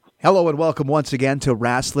Hello and welcome once again to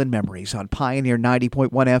Rasslin Memories on Pioneer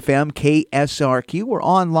 90.1 FM, KSRQ. We're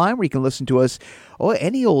online where you can listen to us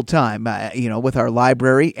any old time, with our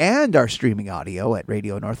library and our streaming audio at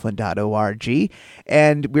radionorthland.org.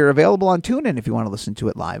 And we're available on TuneIn if you want to listen to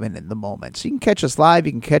it live and in the moment. So you can catch us live,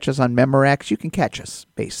 you can catch us on Memorex, you can catch us,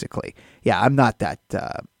 basically. Yeah, I'm not that...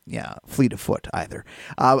 fleet of foot either.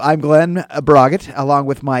 I'm Glen Braget, along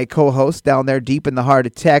with my co-host down there deep in the heart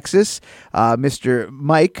of Texas, Mr.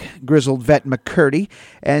 Mike, grizzled vet McCurdy.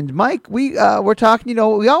 And Mike, we're talking,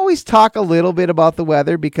 we always talk a little bit about the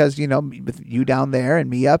weather because, with you down there and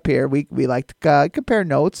me up here, we like to compare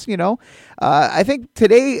notes, I think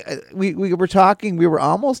today we were talking, we were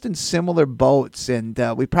almost in similar boats, and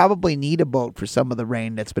we probably need a boat for some of the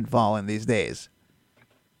rain that's been falling these days.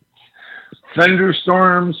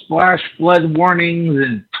 Thunderstorms, flash flood warnings,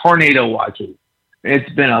 and tornado watches.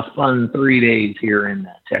 It's been a fun 3 days here in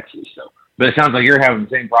Texas. But it sounds like you're having the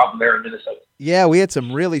same problem there in Minnesota. Yeah, we had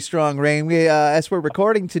some really strong rain. We, as we're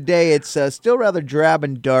recording today, it's still rather drab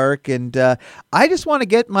and dark, and I just want to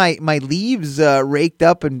get my leaves raked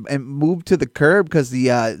up and moved to the curb because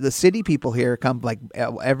the city people here come like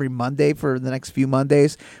every Monday for the next few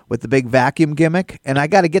Mondays with the big vacuum gimmick, and I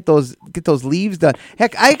got to get those leaves done.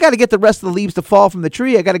 Heck, I got to get the rest of the leaves to fall from the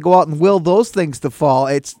tree. I got to go out and will those things to fall.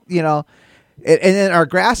 It's and then our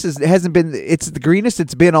grass hasn't been. It's the greenest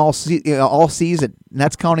it's been all season, and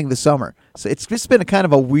that's counting the summer. So it's just been a kind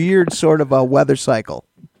of a weird sort of a weather cycle.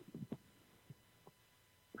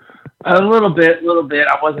 A little bit.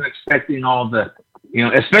 I wasn't expecting all the,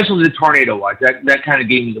 especially the tornado watch. That kind of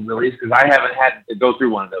gave me the release because I haven't had to go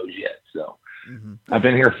through one of those yet. So I've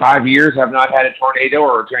been here 5 years. I've not had a tornado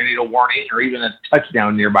or a tornado warning or even a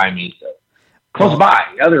touchdown nearby me. So close by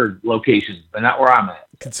other locations, but not where I'm at.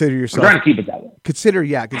 Consider yourself. I'm trying to keep it that way. Consider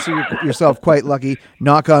yourself quite lucky.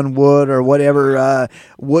 Knock on wood or whatever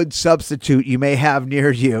wood substitute you may have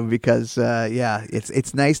near you, because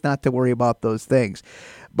it's nice not to worry about those things.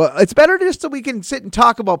 But it's better just so we can sit and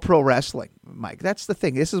talk about pro wrestling, Mike. That's the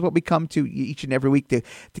thing. This is what we come to each and every week to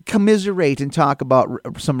commiserate and talk about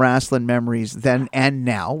some wrestling memories then and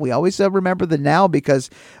now. We always remember the now because,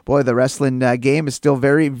 boy, the wrestling game is still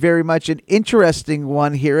very, very much an interesting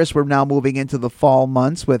one here as we're now moving into the fall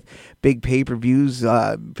months with big pay-per-views,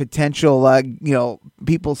 potential,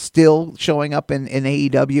 people still showing up in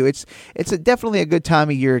AEW. It's definitely a good time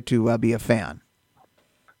of year to be a fan.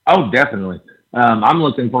 Oh, definitely. I'm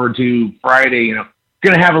looking forward to Friday, going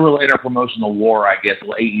to have a little interpromotional war, I guess, a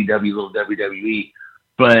little AEW, a little WWE.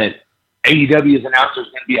 But AEW has announced there's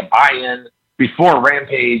going to be a buy-in before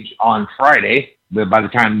Rampage on Friday. But by the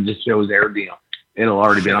time this show is aired, it'll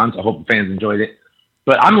already been on, so I hope the fans enjoyed it.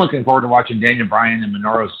 But I'm looking forward to watching Bryan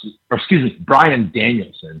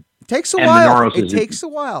Danielson. It takes a while. Takes a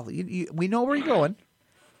while. We know where you're going.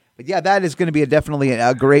 But yeah, that is going to be definitely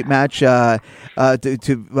a great match to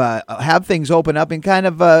have things open up and kind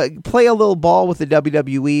of play a little ball with the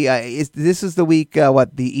WWE. This is the week,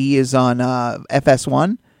 the E is on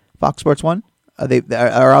FS1, Fox Sports 1? They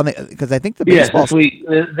are on because I think the baseball. Yes, this week,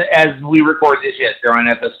 as we record this, yes, they're on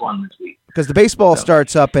FS1 this week. Because the baseball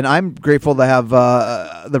starts up, and I'm grateful to have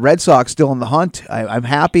the Red Sox still in the hunt. I'm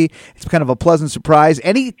happy. It's kind of a pleasant surprise.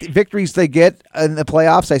 Any victories they get in the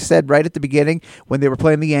playoffs, I said right at the beginning when they were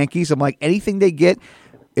playing the Yankees, I'm like, anything they get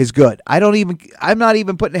is good. I'm not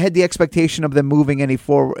even putting ahead the expectation of them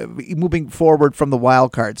moving forward from the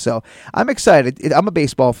wild card. So I'm excited. I'm a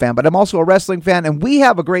baseball fan, but I'm also a wrestling fan, and we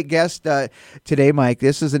have a great guest today, Mike.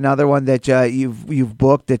 This is another one that you've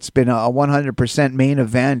booked. It's been a 100% main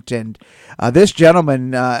event, and this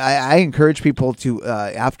gentleman, I encourage people to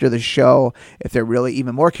after the show, if they're really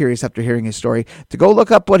even more curious after hearing his story, to go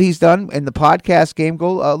look up what he's done in the podcast game.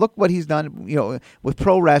 Go look what he's done, with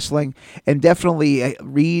pro wrestling, and definitely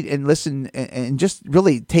read and listen and just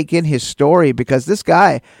really take in his story, because this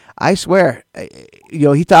guy, I swear,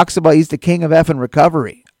 he talks about he's the king of effing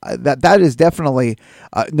recovery. That is definitely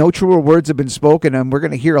no truer words have been spoken, and we're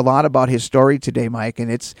going to hear a lot about his story today, Mike.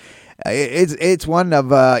 And it's one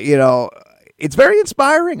of it's very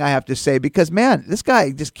inspiring, I have to say, because man, this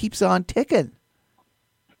guy just keeps on ticking.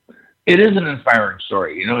 It is an inspiring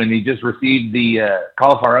story, and he just received the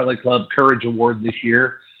Cauliflower LA Club Courage Award this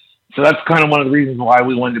year. So that's kind of one of the reasons why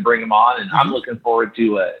we wanted to bring him on, and I'm looking forward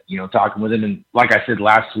to talking with him. And like I said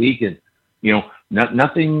last week, and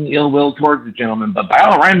nothing ill will towards the gentleman, but by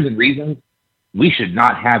all rhymes and reasons, we should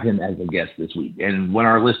not have him as a guest this week. And when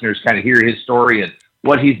our listeners kind of hear his story and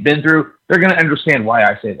what he's been through, they're going to understand why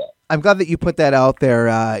I say that. I'm glad that you put that out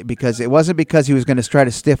there because it wasn't because he was going to try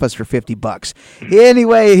to stiff us for $50.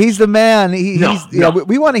 Anyway, he's the man.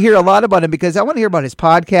 We want to hear a lot about him because I want to hear about his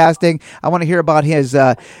podcasting. I want to hear about his,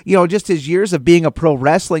 just his years of being a pro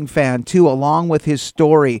wrestling fan too, along with his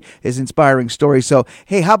story, his inspiring story. So,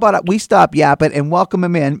 hey, how about we stop yapping and welcome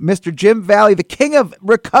him in, Mr. Jim Valley, the king of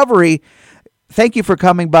recovery. Thank you for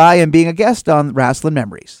coming by and being a guest on Rasslin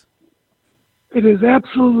Memories. It is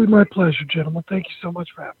absolutely my pleasure, gentlemen. Thank you so much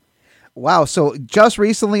for having me. Wow. So just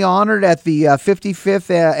recently honored at the 55th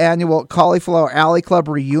annual Cauliflower Alley Club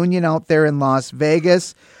reunion out there in Las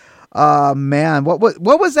Vegas. Man, what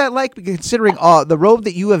was that like, considering the road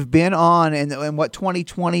that you have been on and what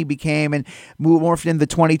 2020 became and morphed into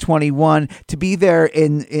 2021, to be there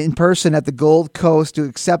in person at the Gold Coast to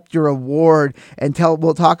accept your award and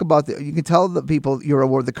we'll talk about you can tell the people your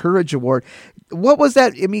award, the Courage Award. What was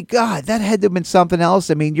that? I mean, God, that had to have been something else.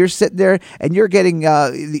 I mean, you're sitting there and you're getting,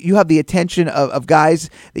 you have the attention of guys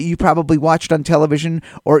that you probably watched on television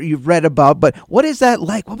or you've read about. But what is that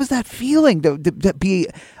like? What was that feeling to be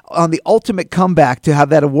on the ultimate comeback, to have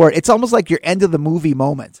that award? It's almost like your end of the movie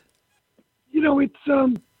moment. It's,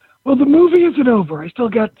 well, the movie isn't over. I still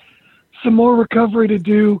got some more recovery to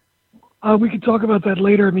do. We can talk about that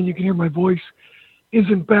later. I mean, you can hear my voice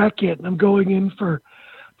isn't back yet, and I'm going in for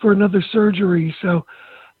another surgery, so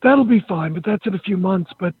that'll be fine, but that's in a few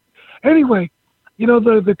months. But anyway,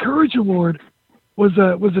 the Courage Award was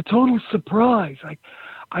a total surprise.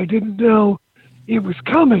 I didn't know it was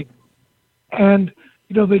coming, and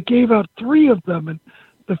they gave out 3 of them, and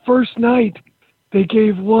the first night they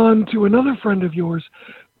gave one to another friend of yours,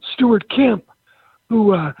 Stuart Kemp,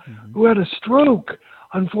 who had a stroke,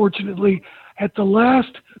 unfortunately, at the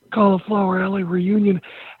last Cauliflower Alley reunion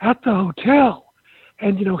at the hotel.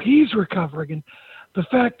 And, he's recovering. And the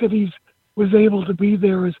fact that he was able to be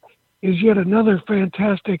there is yet another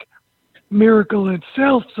fantastic miracle in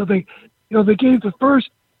itself. So they gave the first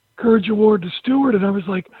Courage Award to Stuart, and I was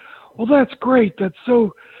like, well, that's great. That's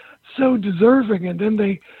so deserving. And then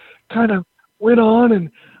they kind of went on and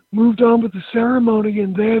moved on with the ceremony.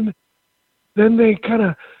 And then they kind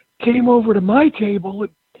of came over to my table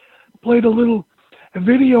and played a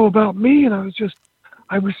video about me. And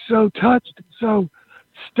I was so touched and so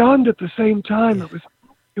stunned at the same time.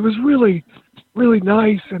 It was really, really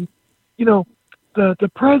nice. And,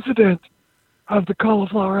 the president of the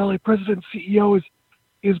Cauliflower Alley, president and CEO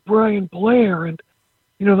is Brian Blair. And,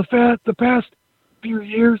 the past few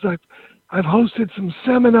years I've hosted some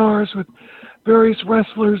seminars with various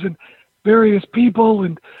wrestlers and various people.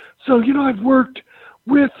 And so, I've worked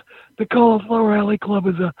with the Cauliflower Alley Club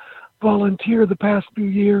as a volunteer the past few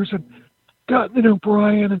years and gotten to know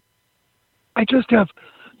Brian. And I just have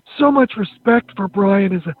so much respect for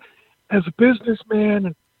Brian as a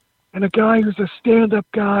businessman and a guy who's a stand-up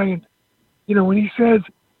guy. And, when he says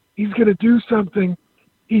he's going to do something,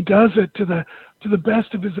 he does it to the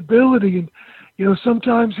best of his ability. And,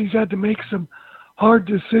 sometimes he's had to make some hard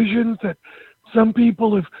decisions that some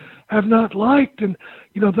people have not liked. And,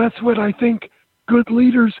 that's what I think good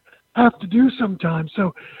leaders have to do sometimes.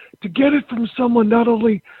 So to get it from someone not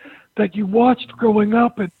only that you watched growing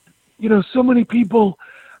up, and, so many people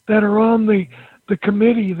that are on the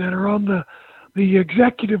committee, that are on the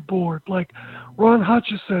executive board, like Ron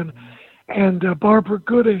Hutchison and Barbara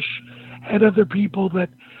Goodish and other people that,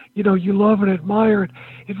 you love and admire.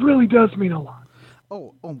 It really does mean a lot.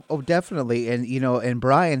 Oh, definitely. And, and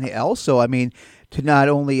Brian also, I mean, to not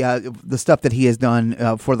only the stuff that he has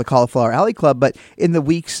done for the Cauliflower Alley Club, but in the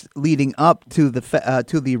weeks leading up to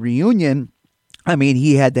the reunion, I mean,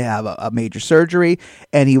 he had to have a major surgery,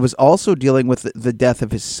 and he was also dealing with the death of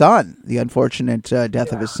his son, the unfortunate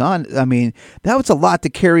death of his son. I mean, that was a lot to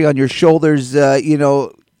carry on your shoulders,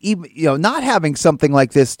 even, not having something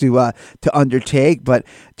like this to undertake, but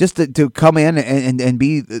just to come in and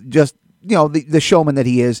be just, the showman that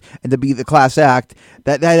he is, and to be the class act,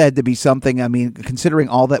 that had to be something. I mean, considering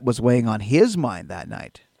all that was weighing on his mind that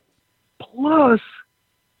night. Plus,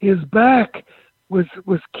 his back was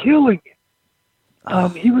killing him.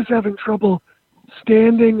 He was having trouble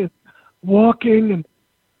standing and walking,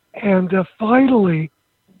 and finally,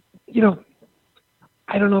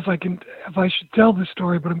 I don't know if I should tell this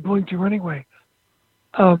story, but I'm going to anyway.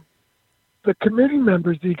 The committee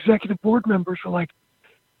members, the executive board members, were like,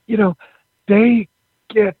 they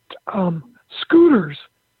get scooters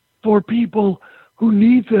for people who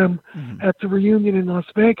need them at the reunion in Las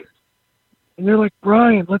Vegas, and they're like,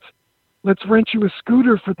 Brian, let's rent you a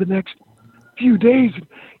scooter for the next few days.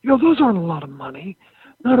 Those aren't a lot of money,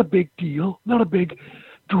 not a big deal, not a big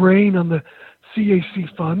drain on the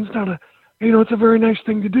CAC funds, it's a very nice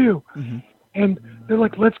thing to do. And they're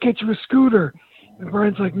like, let's get you a scooter. And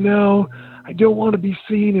Brian's like, no, I don't want to be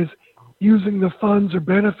seen as using the funds or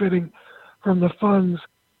benefiting from the funds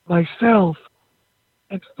myself.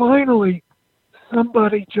 And finally,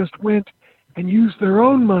 somebody just went and used their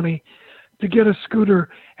own money to get a scooter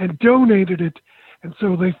and donated it. And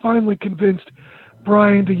so they finally convinced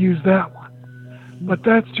Brian to use that one. But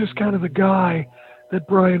that's just kind of the guy that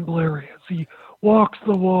Brian Blair is. He walks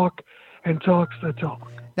the walk and talks the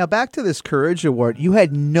talk. Now, back to this Courage Award. You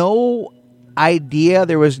had no idea,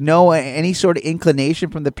 there was no any sort of inclination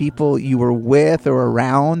from the people you were with or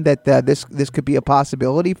around that this could be a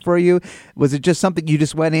possibility for you? Was it just something you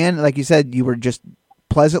just went in, like you said, you were just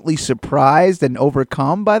pleasantly surprised and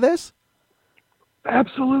overcome by this?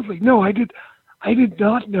 Absolutely. No, I did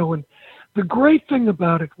not know. And the great thing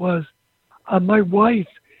about it was my wife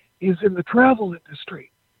is in the travel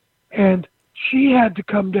industry, and she had to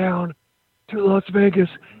come down to Las Vegas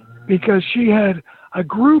because she had a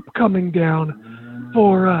group coming down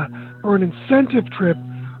for an incentive trip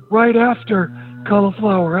right after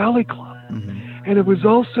Cauliflower Alley Club. Mm-hmm. And it was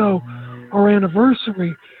also our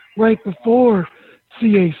anniversary right before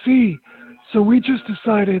CAC. So we just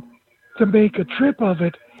decided to make a trip of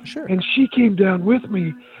it. Sure. And she came down with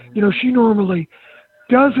me. You know, she normally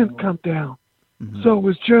doesn't come down. Mm-hmm. So it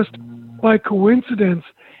was just by coincidence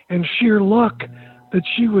and sheer luck that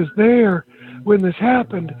she was there when this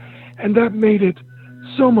happened. And that made it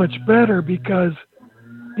so much better because,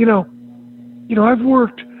 you know, I've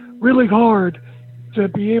worked really hard to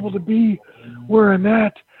be able to be where I'm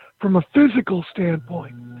at from a physical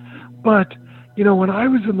standpoint. But, you know, when I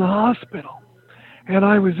was in the hospital and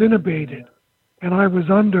I was intubated and I was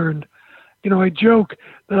under, and, you know, I joke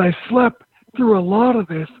that I slept through a lot of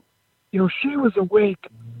this. You know, she was awake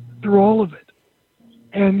through all of it.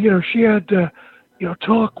 And, you know, she had to, you know,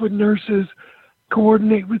 talk with nurses,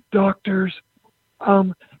 coordinate with doctors.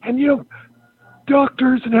 And, you know,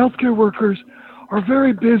 doctors and healthcare workers are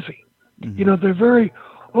very busy. Mm-hmm. You know, they're very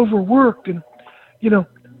overworked. And, you know,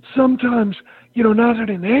 sometimes, you know, not in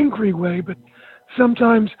an angry way, but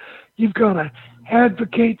sometimes you've got to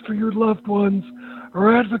advocate for your loved ones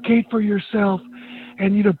or advocate for yourself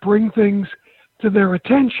and, you know, bring things to their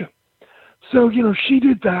attention. So, you know, she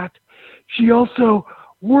did that. She also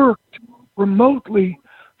worked remotely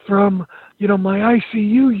from, you know, my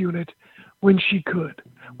ICU unit when she could,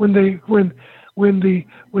 when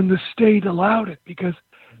the state allowed it, because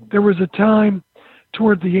there was a time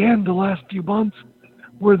toward the end, the last few months,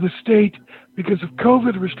 where the state, because of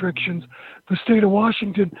COVID restrictions, the state of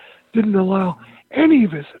Washington didn't allow any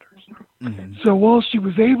visitors. Mm-hmm. So while she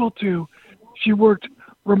was able to, she worked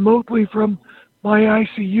remotely from my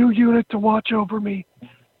ICU unit to watch over me.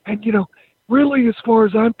 And, you know, really, as far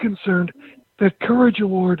as I'm concerned, that Courage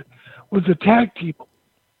Award was a tag team.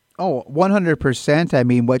 Oh, 100%. I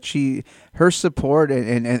mean, her support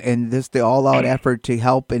and this, the all-out effort to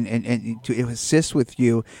help and to assist with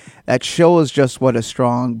you, that shows just what a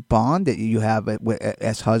strong bond that you have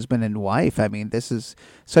as husband and wife. I mean, this is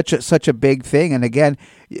such a big thing. And again,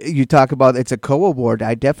 you talk about it's a co-award.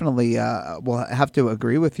 I definitely will have to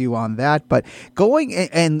agree with you on that. But going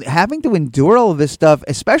and having to endure all of this stuff,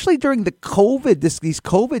 especially during the these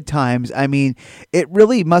COVID times, I mean, it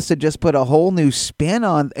really must have just put a whole new spin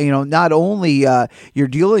on, you know, not only you're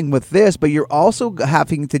dealing with this, but you're also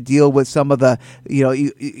having to deal with some of the, you know,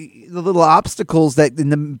 the little obstacles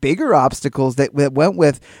and the bigger obstacles that went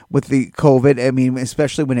with the COVID. I mean,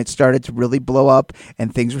 especially when it started to really blow up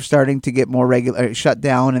and things were starting to get more regular, shut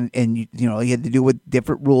down, and you know, you had to do with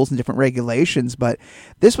different rules and different regulations. But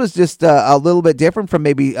this was just a little bit different from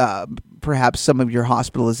maybe perhaps some of your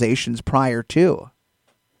hospitalizations prior to.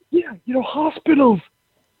 Yeah, you know, hospitals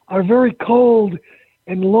are very cold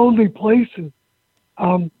and lonely places.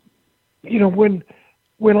 You know, when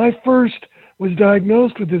I first was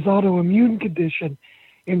diagnosed with this autoimmune condition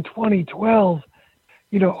in 2012,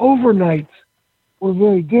 you know, overnights were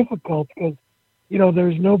very difficult because, you know,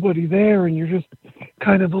 there's nobody there and you're just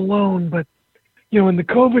kind of alone. But, you know, in the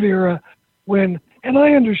COVID era, and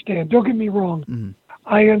I understand, don't get me wrong, mm-hmm.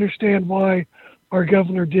 I understand why our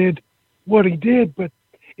governor did what he did, but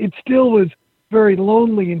it still was very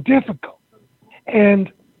lonely and difficult.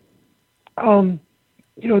 And,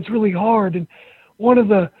 you know, it's really hard. And one of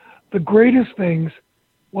the greatest things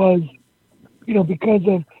was, you know, because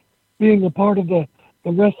of being a part of the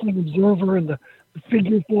Wrestling Observer and the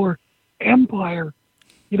Figure 4 empire,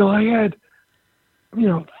 you know, I had, you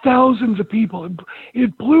know, thousands of people.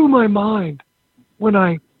 It blew my mind when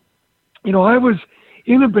I was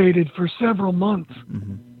intubated for several months,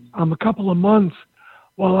 mm-hmm. A couple of months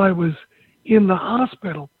while I was in the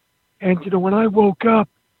hospital. And, you know, when I woke up,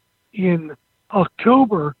 in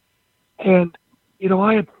October, and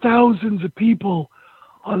I had thousands of people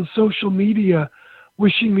on social media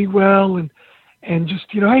wishing me well and just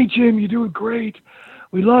hey Jim, you're doing great,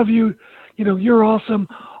 we love you, you're awesome,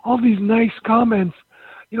 all these nice comments.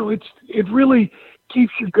 It really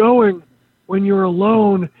keeps you going when you're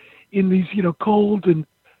alone in these cold and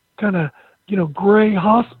kind of gray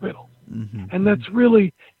hospital. And that's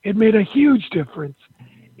really, it made a huge difference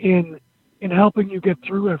in helping you get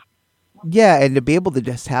through it. Yeah, and to be able to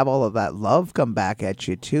just have all of that love come back at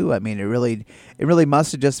you too. I mean, it really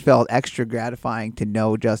must have just felt extra gratifying to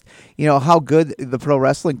know just, how good the pro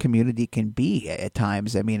wrestling community can be at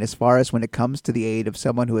times. I mean, as far as when it comes to the aid of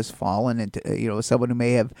someone who has fallen into, someone who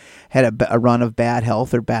may have had a run of bad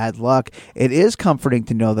health or bad luck, it is comforting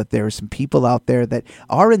to know that there are some people out there that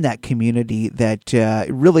are in that community that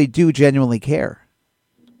really do genuinely care.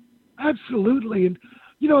 Absolutely. And,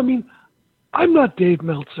 I mean, I'm not Dave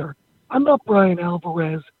Meltzer. I'm not Brian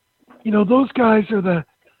Alvarez. Those guys are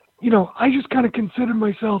I just kind of consider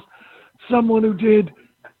myself someone who did,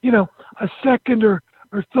 a second or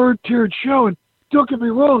third tiered show. And don't get me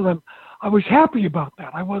wrong, I was happy about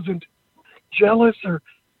that. I wasn't jealous or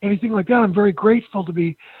anything like that. I'm very grateful to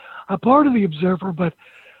be a part of the Observer, but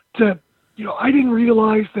I didn't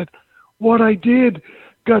realize that what I did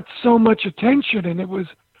got so much attention, and it was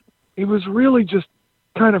really just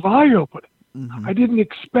kind of eye-opening. Mm-hmm. I didn't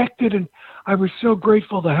expect it, and I was so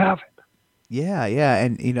grateful to have it. Yeah,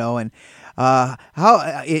 and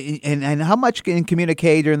how much can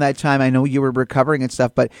communicate during that time? I know you were recovering and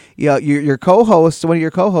stuff, but your co-host, one of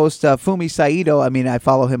your co-hosts, Fumi Saito. I mean, I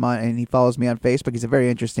follow him on, and he follows me on Facebook. He's a very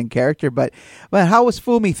interesting character. But how was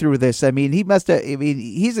Fumi through this? I mean, he must have. I mean,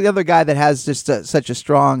 he's the other guy that has just such a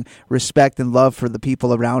strong respect and love for the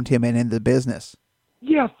people around him and in the business.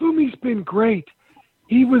 Yeah, Fumi's been great.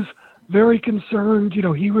 He was very concerned.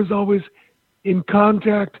 He was always in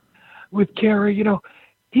contact with Carrie.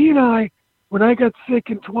 He and I, when I got sick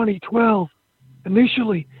in 2012,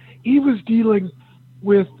 initially, he was dealing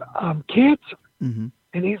with cancer, mm-hmm.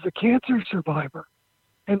 and he's a cancer survivor.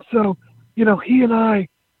 And so, he and I,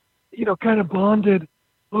 kind of bonded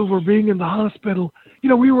over being in the hospital.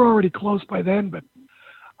 We were already close by then, but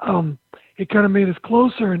it kind of made us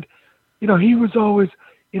closer. And, he was always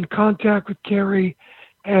in contact with Carrie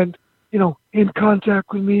and, in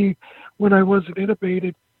contact with me when I wasn't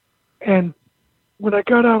intubated. And when I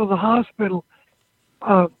got out of the hospital,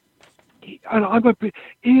 he and I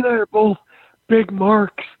are both big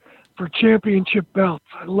marks for championship belts.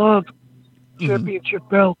 I love championship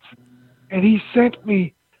belts. And he sent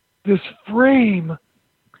me this frame,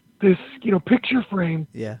 this, picture frame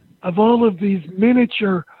of all of these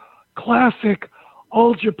miniature classic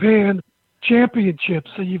All Japan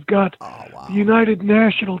championships. So you've got the United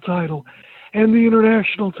National title and the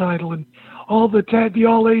International title and all the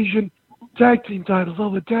All Asian tag team titles, all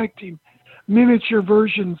the tag team miniature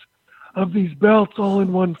versions of these belts all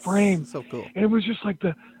in one frame. So cool. And it was just like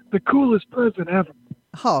the coolest present ever.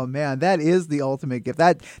 Oh man, that is the ultimate gift.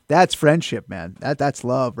 That's friendship, man. That's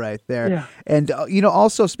love right there. Yeah. And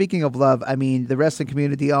also speaking of love, I mean, the wrestling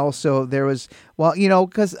community also, there was,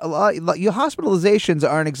 because your hospitalizations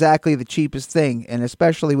aren't exactly the cheapest thing, and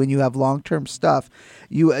especially when you have long-term stuff,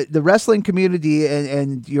 the wrestling community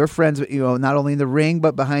and your friends, not only in the ring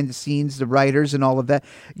but behind the scenes, the writers and all of that.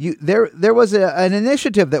 There was an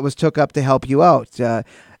initiative that was took up to help you out.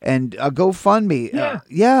 And a GoFundMe.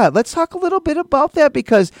 Yeah. Let's talk a little bit about that,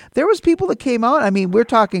 because there was people that came out. I mean, we're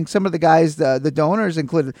talking some of the guys, the donors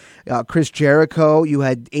included Chris Jericho. You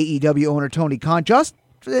had AEW owner Tony Khan, just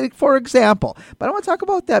for example. But I want to talk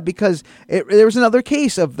about that because there was another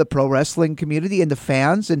case of the pro wrestling community and the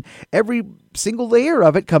fans and every single layer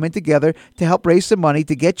of it coming together to help raise some money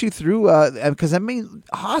to get you through. Because,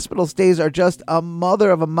 hospital stays are just a mother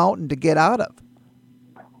of a mountain to get out of.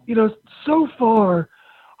 So far,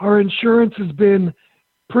 our insurance has been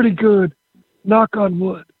pretty good, knock on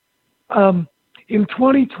wood. In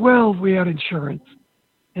 2012, we had insurance.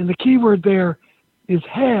 And the key word there is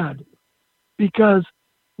had, because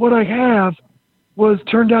what I have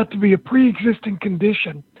turned out to be a pre-existing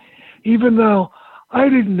condition. Even though I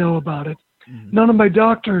didn't know about it, none of my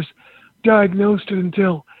doctors diagnosed it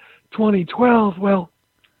until 2012. Well,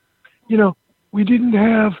 we didn't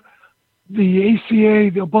have the ACA,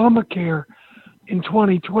 the Obamacare, in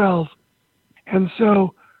 2012. And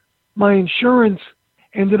so my insurance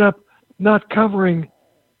ended up not covering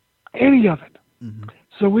any of it. Mm-hmm.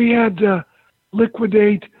 So we had to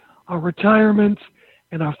liquidate our retirements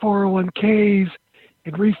and our 401ks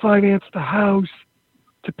and refinance the house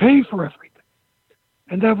to pay for everything.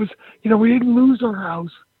 And that was, we didn't lose our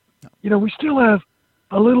house. We still have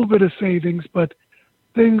a little bit of savings, but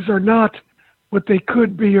things are not what they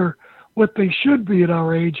could be or what they should be at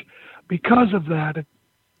our age because of that. And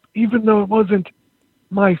even though it wasn't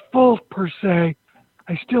my fault per se,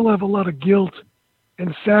 I still have a lot of guilt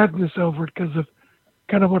and sadness over it because of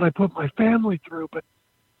kind of what I put my family through. But,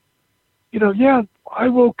 yeah, I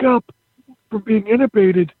woke up from being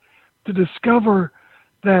intubated to discover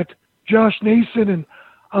that Josh Nason and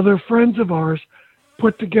other friends of ours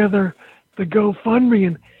put together the GoFundMe,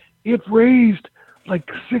 and it raised like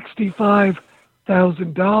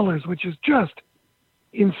 $65,000, which is just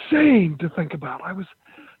insane to think about. I was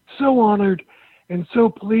so honored and so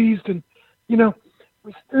pleased, and we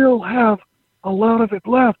still have a lot of it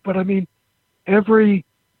left. But I mean, every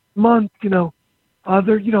month, a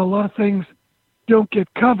lot of things don't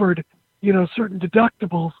get covered, certain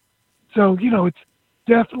deductibles. So it's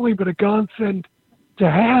definitely been a godsend to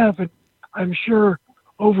have, and I'm sure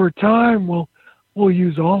over time we'll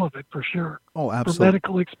use all of it for sure. Oh, absolutely. For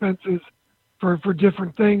medical expenses, for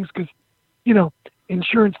different things, because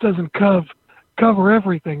insurance doesn't cover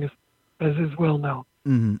everything, as is well known.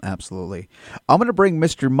 Absolutely. I'm going to bring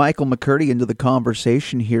Mr. Michael McCurdy into the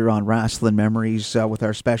conversation here on Rasslin Memories with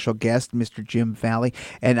our special guest, Mr. Jim Valley.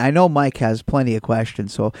 And I know Mike has plenty of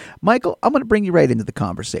questions. So, Michael, I'm going to bring you right into the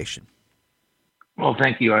conversation. Well,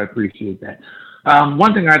 thank you. I appreciate that.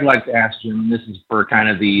 One thing I'd like to ask Jim, and this is for kind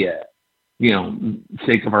of the,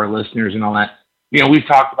 sake of our listeners and all that. We've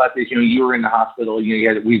talked about this. You were in the hospital.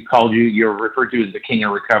 We've called you. You're referred to as the king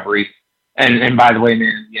of recovery. And by the way,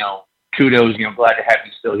 man, kudos. Glad to have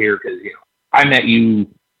you still here because I met you,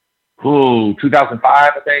 2005,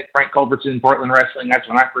 I think. Frank Culbertson, Portland Wrestling. That's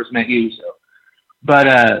when I first met you. So,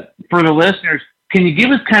 but for the listeners, can you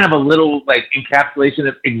give us kind of a little encapsulation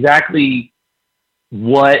of exactly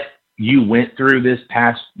what you went through this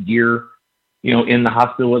past year? In the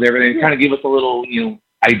hospital with everything. Kind of give us a little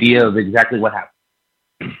idea of exactly what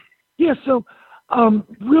happened. Yeah. So,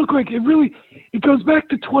 real quick, it goes back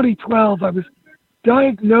to 2012. I was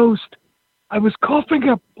diagnosed. I was coughing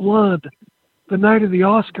up blood the night of the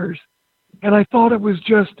Oscars, and I thought it was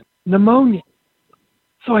just pneumonia.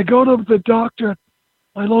 So I go to the doctor at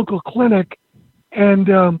my local clinic, and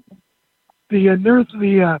the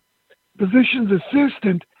physician's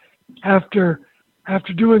assistant, after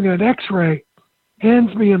doing an X-ray,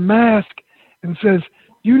 hands me a mask and says,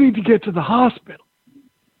 "You need to get to the hospital."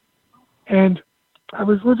 And I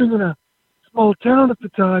was living in a small town at the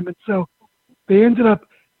time, and so they ended up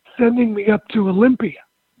sending me up to Olympia,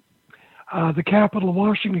 the capital of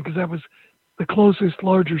Washington, because that was the closest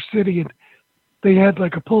larger city, and they had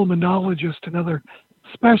like a pulmonologist and other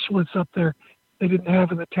specialists up there they didn't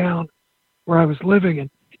have in the town where I was living.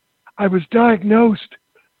 And I was diagnosed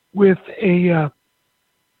with an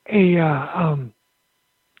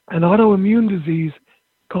autoimmune disease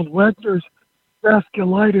called Wegener's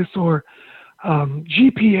vasculitis, or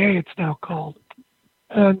GPA it's now called.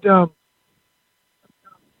 And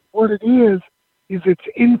what it is it's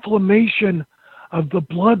inflammation of the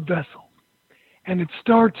blood vessels. And it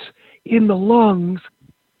starts in the lungs,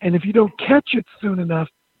 and if you don't catch it soon enough,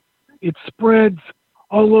 it spreads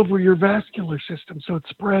all over your vascular system. So it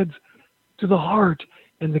spreads to the heart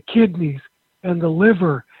and the kidneys and the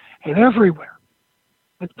liver and everywhere.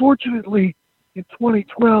 Unfortunately, in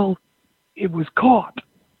 2012, it was caught.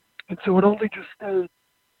 And so it only just stayed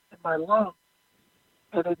in my lungs.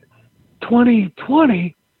 And in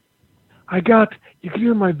 2020, you can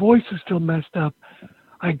hear my voice is still messed up.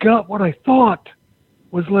 I got what I thought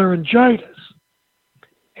was laryngitis.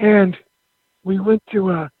 And we went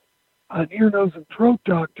to an ear, nose, and throat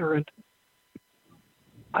doctor, and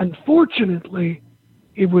unfortunately,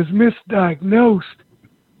 it was misdiagnosed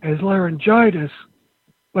as laryngitis,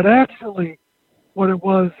 but actually what it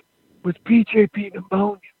was PJP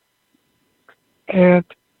pneumonia. And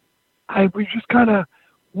I was just kind of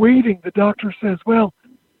waiting. The doctor says, well,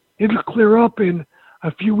 it'll clear up in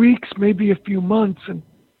a few weeks, maybe a few months. And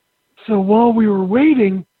so while we were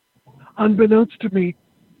waiting, unbeknownst to me,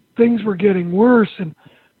 things were getting worse, and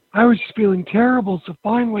I was just feeling terrible. So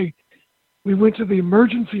finally, we went to the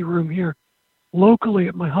emergency room here locally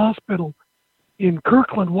at my hospital in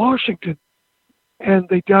Kirkland, Washington, and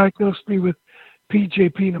they diagnosed me with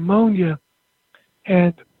PJP pneumonia.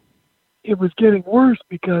 And it was getting worse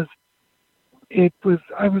because they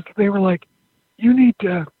were like, you need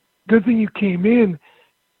to, good thing you came in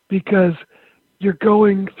because you're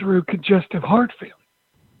going through congestive heart failure.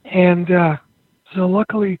 And so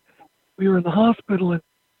luckily we were in the hospital, and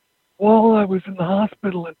while I was in the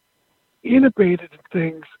hospital and intubated and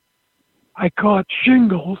things, I caught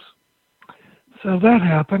shingles. So that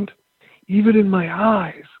happened, even in my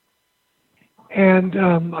eyes. and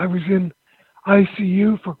I was in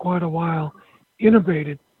ICU for quite a while,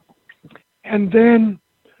 intubated. And then,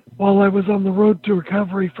 while I was on the road to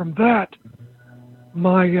recovery from that,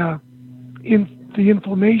 my the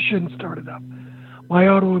inflammation started up. My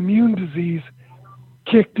autoimmune disease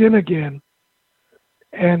kicked in again,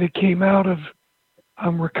 and it came out of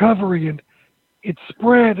recovery, and it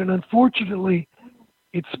spread. And unfortunately,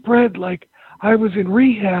 it spread like I was in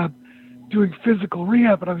rehab, doing physical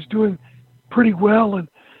rehab, and I was doing pretty well. And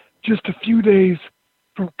just a few days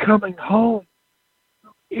from coming home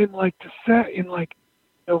in like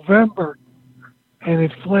November, and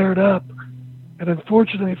it flared up. And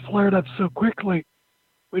unfortunately, it flared up so quickly,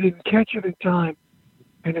 we didn't catch it in time,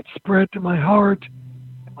 and it spread to my heart,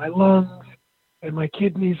 and my lungs, and my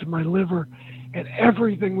kidneys, and my liver, and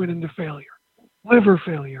everything went into failure. Liver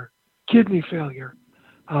failure, kidney failure,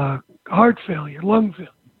 heart failure, lung failure,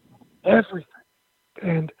 everything.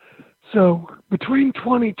 And so between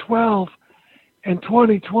 2012 and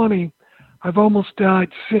 2020, I've almost died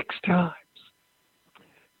 6 times.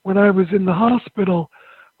 When I was in the hospital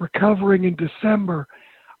recovering in December,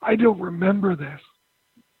 I don't remember this,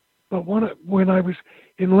 but when I was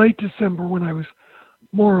in late December, when I was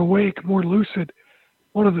more awake, more lucid,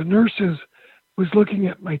 one of the nurses was looking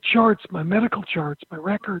at my charts, my medical charts, my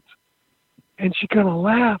records, and she kind of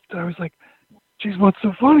laughed. I was like, geez, what's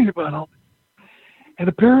so funny about all this? And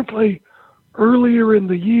apparently earlier in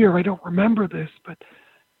the year, I don't remember this, but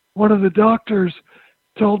one of the doctors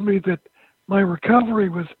told me that my recovery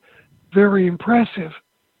was very impressive.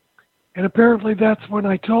 And apparently that's when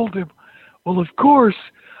I told him, well, of course,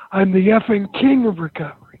 I'm the effing king of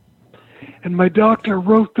recovery. And my doctor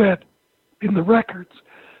wrote that in the records.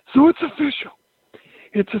 So it's official.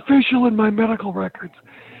 It's official in my medical records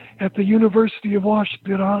at the University of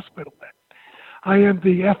Washington Hospital. I am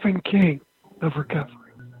the effing king of recovery.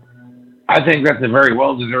 I think that's a very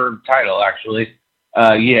well-deserved title, actually.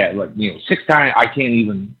 Yeah, like, 6 times, I can't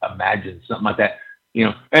even imagine something like that.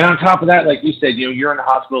 And on top of that, like you said, you're in the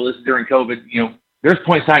hospital, this is during COVID, there's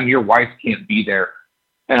points in time your wife can't be there.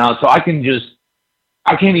 And so I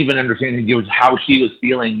can't even understand how she was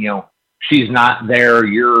feeling, she's not there,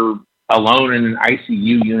 you're alone in an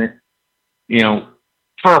ICU unit,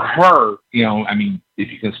 for her, I mean, if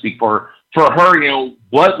you can speak for her,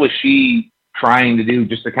 what was she trying to do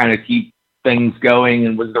just to kind of keep things going?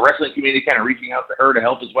 And was the wrestling community kind of reaching out to her to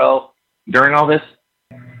help as well during all this?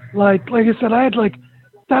 Like I said, I had like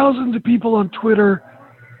thousands of people on Twitter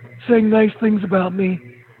saying nice things about me.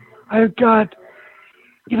 I've got,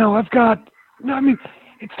 I mean,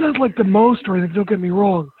 it's not like the most or anything, don't get me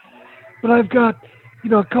wrong, but I've got,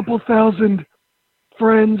 a couple thousand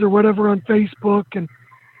friends or whatever on Facebook and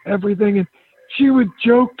everything. And she would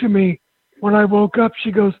joke to me when I woke up,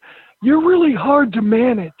 she goes, "You're really hard to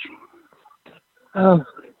manage." So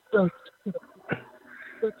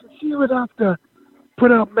she would have to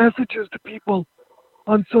put out messages to people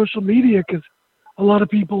on social media because a lot of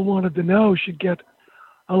people wanted to know. She'd get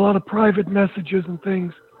a lot of private messages and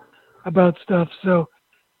things about stuff. So,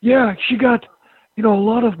 yeah, she got, a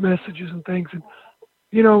lot of messages and things. And,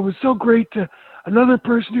 it was so great to, another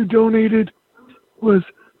person who donated was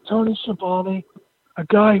Tony Schiavone, a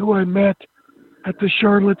guy who I met at the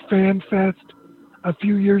Charlotte Fan Fest a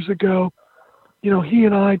few years ago. He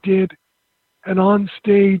and I did an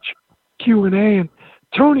on-stage Q&A, and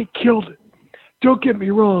Tony killed it. Don't get me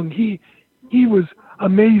wrong, he was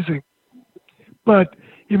amazing. But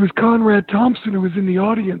it was Conrad Thompson who was in the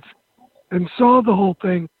audience and saw the whole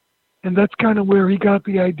thing, and that's kind of where he got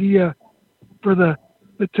the idea for the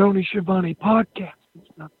Tony Schiavone podcast and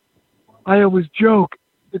stuff. I always joke,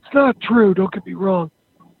 it's not true, don't get me wrong,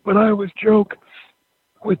 but I always joke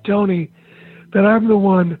with Tony that I'm the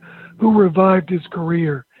one who revived his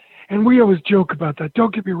career. And we always joke about that.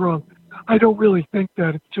 Don't get me wrong. I don't really think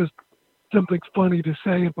that. It's just something funny to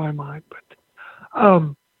say in my mind. But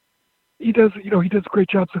he does a great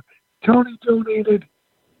job. So Tony donated.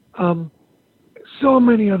 So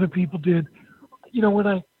many other people did.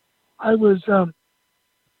 When I was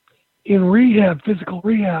in rehab, physical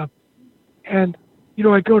rehab, and,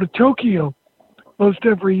 I go to Tokyo most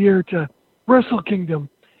every year to Wrestle Kingdom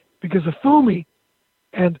because of Fumi.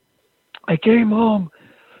 And I came home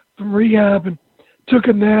from rehab and took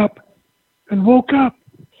a nap and woke up.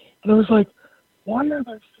 And I was like, why are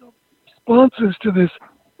there so many responses to this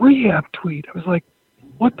rehab tweet? I was like,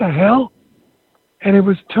 what the hell? And it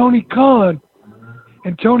was Tony Khan.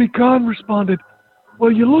 And Tony Khan responded,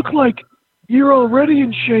 well, you look like you're already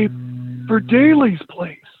in shape for Daly's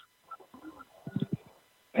place.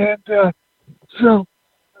 And so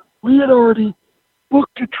we had already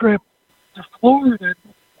booked a trip to Florida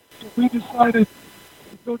So we decided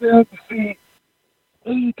to go down to see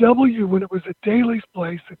AEW when it was at Daly's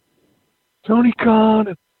place. And Tony Khan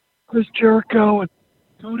and Chris Jericho and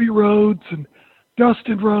Cody Rhodes and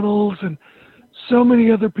Dustin Runnels and so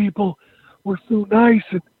many other people were so nice.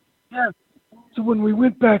 And yeah, so when we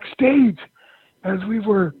went backstage, as we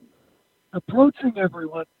were approaching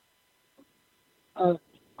everyone, a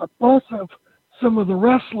bus of some of the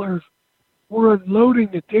wrestlers were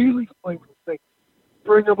unloading at Daly's place. They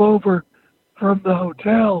bring them over from the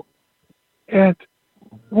hotel. And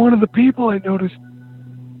one of the people I noticed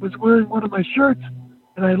was wearing one of my shirts,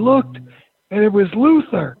 and I looked, and it was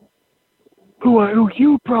Luther, who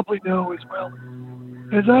you probably know as well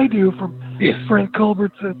as I do from Frank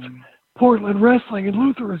Culbertson's Portland Wrestling. And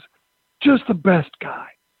Luther is just the best guy.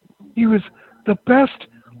 He was the best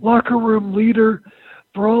locker room leader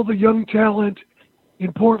for all the young talent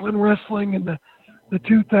in Portland Wrestling in the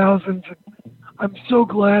 2000s. And I'm so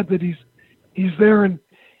glad that he's there and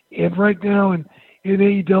right now in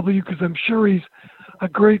AEW, because I'm sure he's a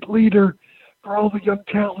great leader for all the young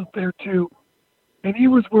talent there too. And he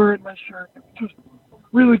was wearing my shirt. It was just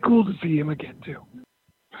really cool to see him again too.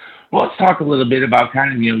 Well, let's talk a little bit about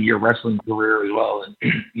kind of, your wrestling career as well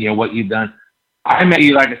and, what you've done. I met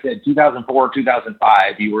you, like I said, 2004,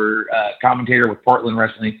 2005. You were a commentator with Portland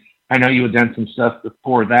Wrestling. I know you had done some stuff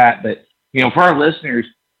before that, but, for our listeners,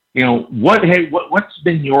 what's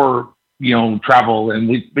been your, travel and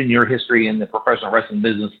what's been your history in the professional wrestling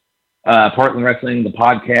business, Portland Wrestling, the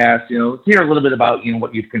podcast, let's hear a little bit about,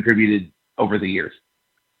 what you've contributed over the years.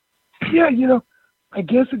 Yeah, I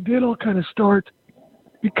guess it did all kind of start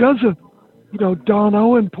because of, Don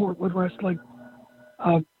Owen Portland Wrestling.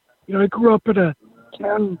 I grew up in a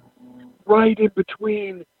town right in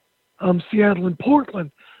between Seattle and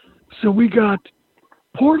Portland. So we got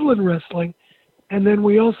Portland Wrestling, and then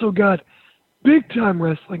we also got Big Time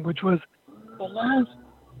Wrestling, which was the last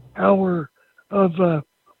hour of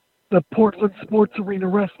the Portland Sports Arena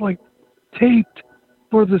Wrestling taped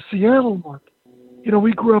for the Seattle market.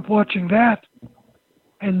 We grew up watching that.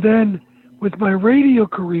 And then with my radio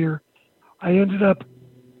career, I ended up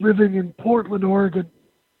living in Portland, Oregon.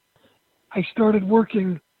 I started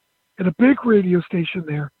working at a big radio station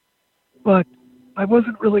there, but I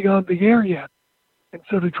wasn't really on the air yet. And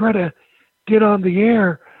so to try to get on the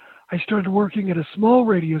air, I started working at a small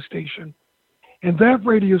radio station. And that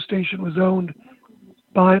radio station was owned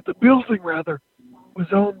by, the building rather, was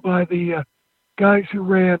owned by the guys who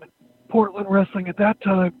ran Portland Wrestling at that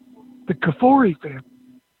time, the Kafori family.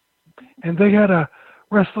 And they had a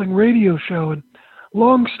wrestling radio show. And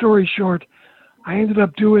long story short, I ended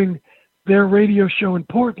up doing their radio show in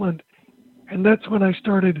Portland. And that's when I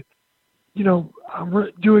started,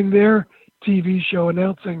 doing their TV show,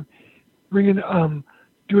 announcing,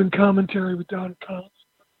 doing commentary with Don Collins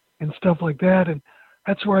and stuff like that. And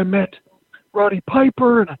that's where I met Roddy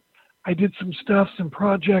Piper, and I did some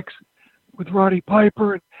projects with Roddy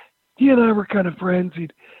Piper. And he and I were kind of friends.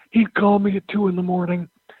 He'd call me at 2 a.m.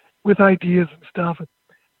 with ideas and stuff. And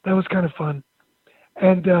that was kind of fun.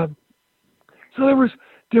 And so there was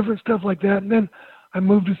different stuff like that. And then I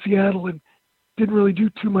moved to Seattle and didn't really do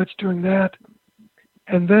too much during that.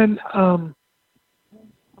 And then I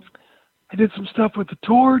did some stuff with the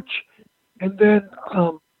Torch. And then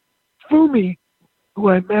Fumi, who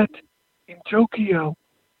I met in Tokyo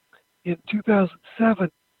in 2007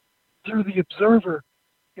 through the Observer.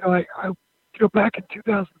 I back in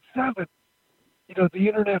 2007, the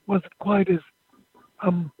internet wasn't quite as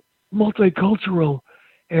multicultural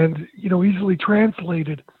and, easily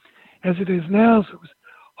translated as it is now. So it was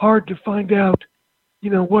hard to find out,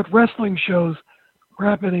 what wrestling shows were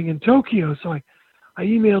happening in Tokyo. So I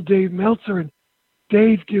emailed Dave Meltzer, and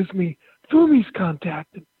Dave gives me Fumi's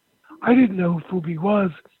contact. And I didn't know who Fumi was.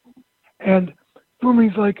 And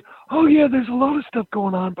Fumi's like, oh yeah, there's a lot of stuff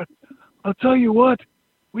going on, but I'll tell you what,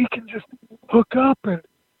 we can just hook up and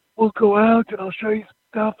we'll go out and I'll show you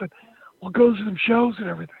stuff and we'll go to some shows and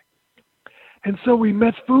everything. And so we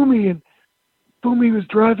met Fumi, and Fumi was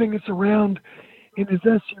driving us around in his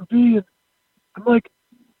SUV, and I'm like,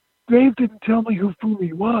 Dave didn't tell me who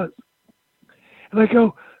Fumi was. And I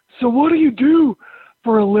go, so what do you do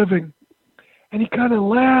for a living? And he kind of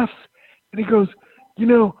laughs, and he goes,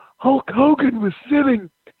 Hulk Hogan was sitting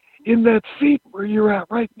in that seat where you're at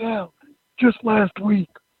right now just last week.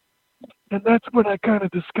 And that's when I kind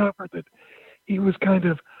of discovered that he was kind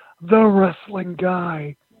of the wrestling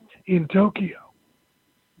guy in Tokyo.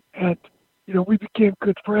 And, we became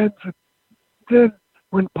good friends. And then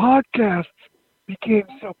when podcasts became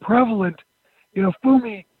so prevalent,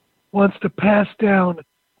 Fumi wants to pass down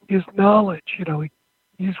his knowledge.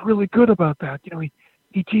 He's really good about that.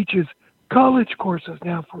 he teaches college courses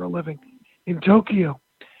now for a living in Tokyo.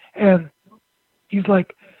 And he's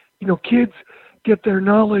like, kids get their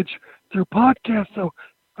knowledge through podcasts, so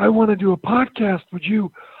I want to do a podcast. Would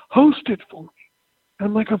you host it for me? And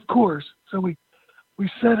I'm like, of course. So we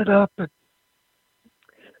set it up and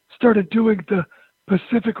started doing the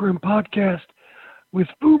Pacific Rim podcast with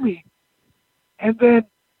Fumi. And then,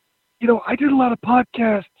 I did a lot of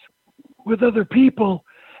podcasts with other people,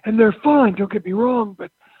 and they're fine, don't get me wrong,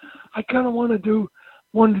 but I kind of wanted to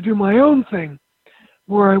do my own thing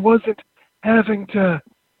where I wasn't having to,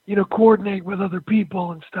 coordinate with other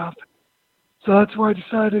people and stuff. So that's where I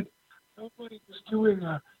decided nobody was doing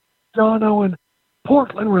a Don Owen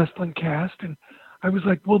Portland Wrestling cast, and I was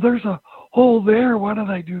like, well, there's a hole there. Why don't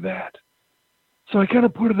I do that? So I kind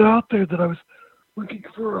of put it out there that I was looking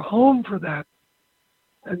for a home for that.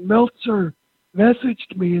 And Meltzer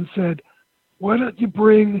messaged me and said, why don't you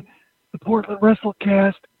bring the Portland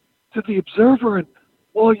WrestleCast to the Observer, and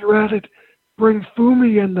while you're at it, bring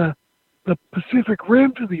Fumi and the Pacific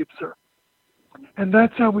Rim to the Observer. And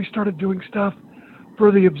that's how we started doing stuff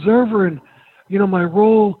for the Observer. And, my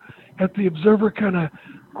role at the Observer kind of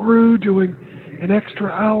grew, doing an extra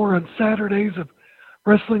hour on Saturdays of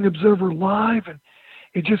Wrestling Observer Live, and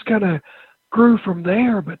it just kind of grew from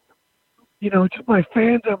there. But, just my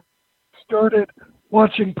fandom started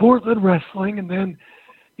watching Portland wrestling, and then,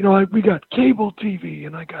 we got cable TV,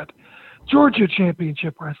 and I got Georgia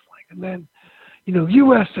Championship Wrestling, and then,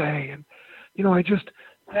 USA, and, I just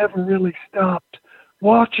never really stopped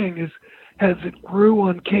watching as it grew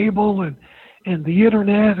on cable and the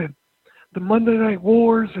internet and the Monday Night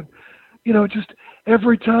Wars, and, just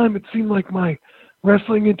every time it seemed like my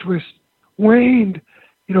wrestling interest waned,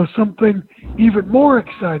 something even more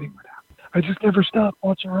exciting would happen. I just never stopped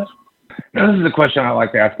watching wrestling. Now, this is a question I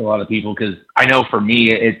like to ask a lot of people, because I know for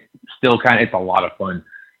me, it's still it's a lot of fun.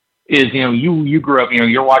 Is, you grew up,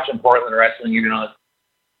 you're watching Portland wrestling,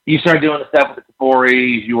 you started doing the stuff with the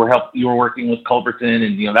Tories, you were working with Culbertson,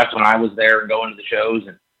 and, that's when I was there and going to the shows,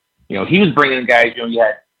 and, he was bringing in guys, you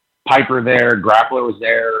had Piper there, Grappler was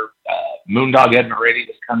there, Moondog Ed Moretti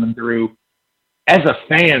was coming through. As a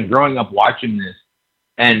fan growing up watching this,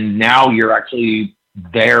 and now you're actually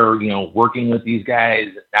there, working with these guys.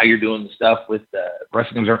 Now you're doing the stuff with the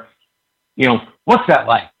Wrestling Observer. What's that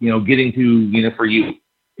like? Getting to, for you,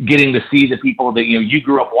 getting to see the people that, you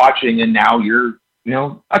grew up watching, and now you're,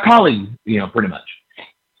 a colleague, pretty much.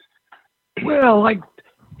 Well, I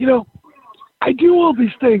do all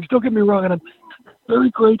these things. Don't get me wrong, and I'm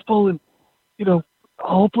very grateful, and, I'll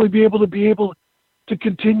hopefully be able to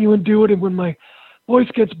continue and do it. And when my voice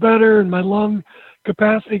gets better and my lung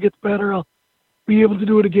capacity gets better, I'll be able to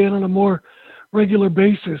do it again on a more regular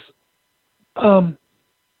basis. I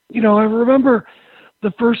remember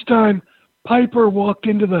the first time Piper walked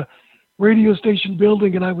into the radio station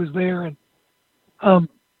building, and I was there, and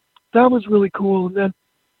that was really cool. And then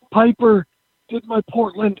Piper did my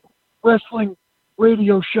Portland wrestling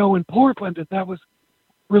radio show in Portland, and that was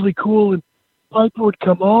really cool. And Piper would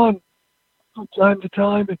come on from time to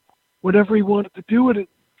time, and whenever he wanted to do it,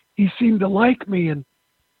 he seemed to like me. And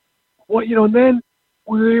and then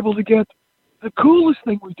we were able to get, the coolest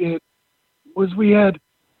thing we did was we had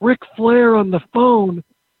Ric Flair on the phone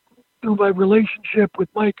through my relationship with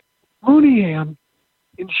Mike Mooneyham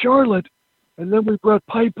in Charlotte, and then we brought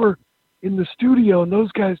Piper in the studio, and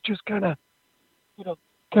those guys just kind of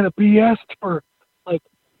BS'd for like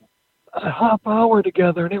a half hour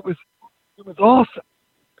together, and it was awesome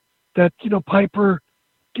that Piper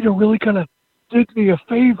really kind of did me a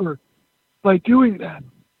favor by doing that.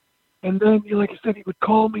 And then, like I said, he would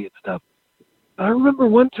call me and stuff. I remember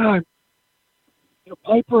one time,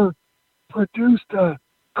 Piper produced a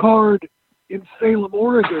card in Salem,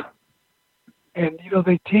 Oregon, and,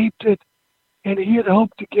 they taped it, and he had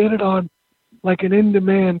hoped to get it on like an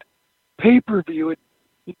in-demand pay-per-view. It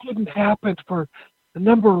didn't happen for a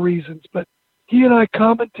number of reasons, but he and I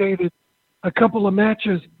commentated a couple of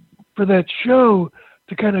matches for that show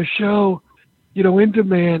to kind of show, in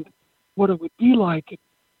demand what it would be like.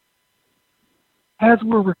 As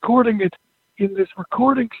we're recording it in this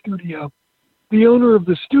recording studio, the owner of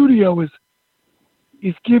the studio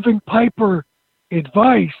is giving Piper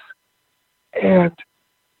advice, and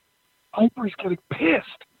Piper's getting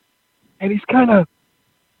pissed, and he's kind of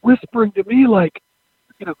whispering to me like,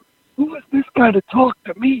 who is this guy to talk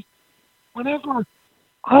to me? Whenever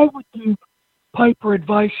I would give Piper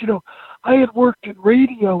advice, I had worked in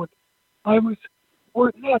radio, and I was,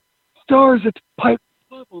 we're not stars at Piper's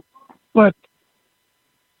level, but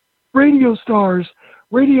radio stars,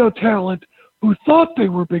 radio talent who thought they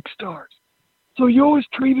were big stars. So you always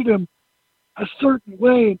treated them a certain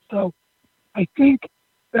way. And so I think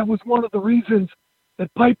that was one of the reasons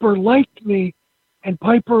that Piper liked me and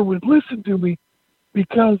Piper would listen to me,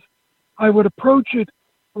 because I would approach it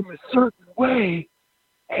from a certain way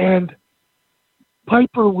and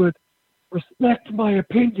Piper would respect my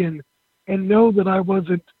opinion and know that I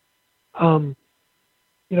wasn't,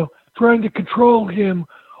 trying to control him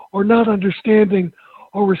or not understanding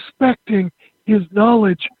or respecting his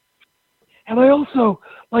knowledge. And I also,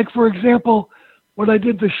 like, for example, when I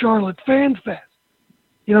did the Charlotte Fan Fest,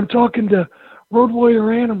 I'm talking to Road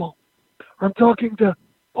Warrior Animal, or I'm talking to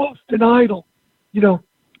Austin Idol.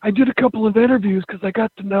 I did a couple of interviews because I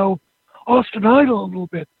got to know Austin Idol a little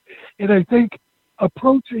bit. And I think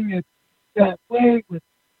approaching it that way with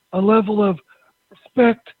a level of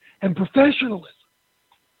respect and professionalism.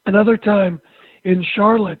 Another time in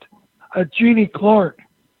Charlotte, Jeannie Clark,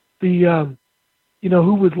 the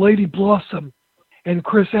who was Lady Blossom and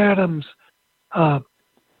Chris Adams,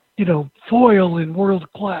 foil in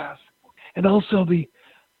World Class, and also the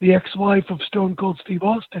ex-wife of Stone Cold Steve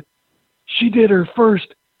Austin. She did her first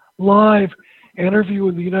live interview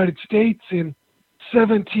in the United States in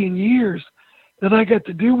 17 years that I got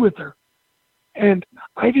to do with her. And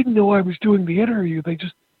I didn't know I was doing the interview. They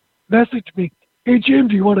just messaged me, "Hey, Jim,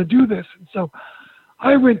 do you want to do this?" And so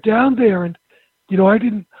I went down there and, I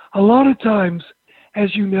didn't, a lot of times, as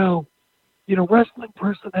wrestling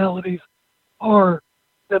personalities are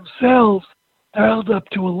themselves dialed up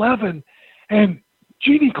to 11. And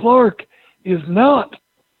Jeannie Clark is not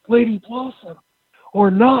Lady Blossom or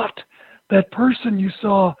not that person you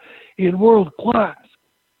saw in World Class.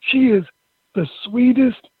 She is the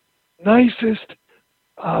sweetest, nicest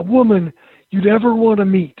woman you'd ever want to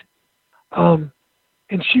meet. And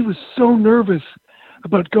she was so nervous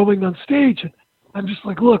about going on stage. And I'm just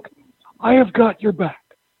like, look, I have got your back.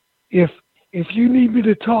 If you need me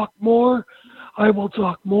to talk more, I will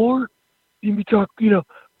talk more. You need me to talk,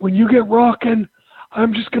 when you get rocking,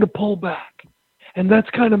 I'm just going to pull back. And that's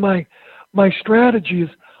kind of my strategy is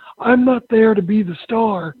I'm not there to be the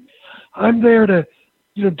star. I'm there to,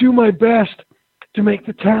 do my best to make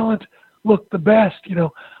the talent look the best.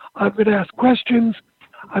 I'm going to ask questions.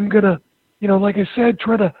 I'm going to, like I said,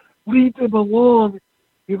 try to lead them along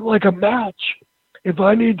like a match. If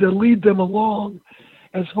I need to lead them along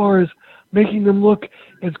as far as making them look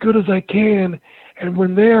as good as I can. And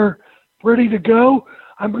when they're ready to go,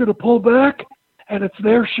 I'm going to pull back and it's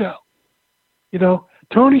their show.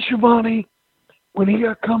 Tony Schiavone, when he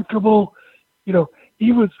got comfortable,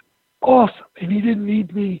 he was awesome and he didn't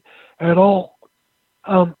need me at all.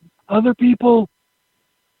 Other people,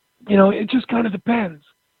 it just kind of depends.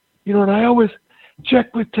 And I always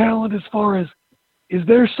check with talent as far as, is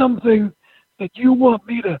there something that you want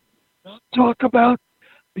me to talk about?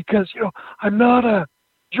 Because, I'm not a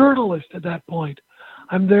journalist at that point.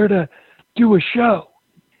 I'm there to do a show.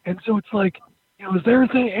 And so it's like, is there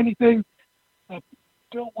anything that you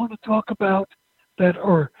don't want to talk about that,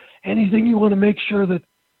 or anything you want to make sure that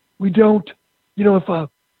we don't, if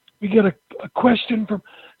we get a question from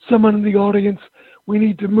someone in the audience we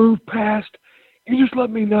need to move past, you just let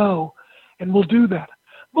me know and we'll do that.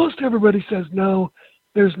 Most everybody says no,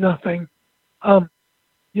 there's nothing.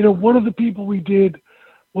 One of the people we did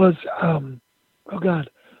was,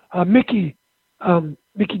 Mickey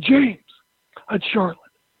James at Charlotte.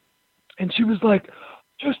 And she was like,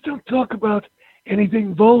 just don't talk about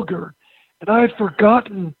anything vulgar. And I had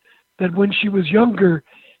forgotten that when she was younger,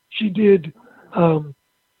 she did some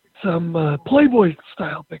Playboy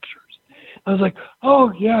style pictures. I was like,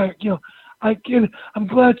 oh yeah, I'm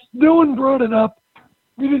glad no one brought it up.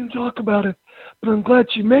 We didn't talk about it, but I'm glad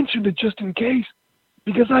she mentioned it just in case,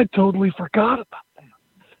 because I totally forgot about that.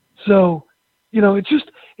 So,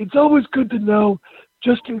 it's always good to know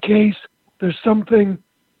just in case there's something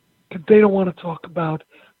that they don't want to talk about,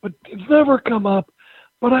 but it's never come up,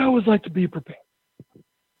 but I always like to be prepared.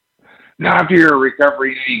 Now, after your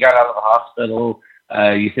recovery, you got out of the hospital.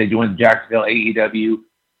 You said you went to Jacksonville AEW,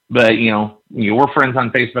 but we're friends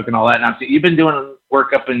on Facebook and all that. Now, so you've been doing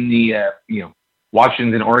work up in the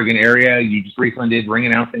Washington, Oregon area. You just recently did ring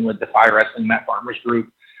announcing with Defy Wrestling, Matt Farmer's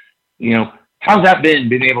group. How's that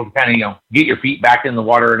been able to kind of get your feet back in the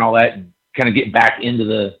water and all that, and kind of get back into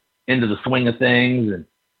the swing of things? And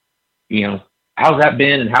how's that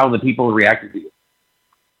been, and how have the people reacted to you?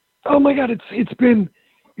 Oh my God, it's been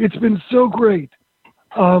so great.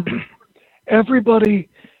 Everybody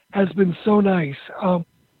has been so nice.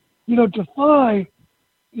 Defy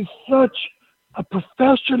is such a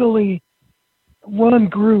professionally run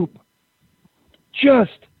group.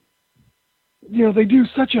 Just, they do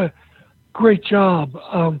such a great job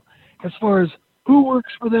as far as who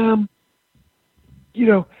works for them,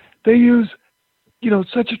 they use,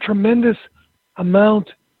 such a tremendous amount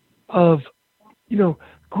of,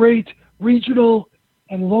 great regional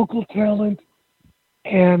and local talent,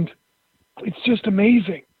 and it's just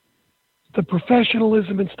amazing, the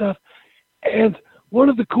professionalism and stuff. And one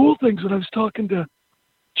of the cool things when I was talking to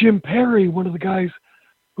Jim Perry, one of the guys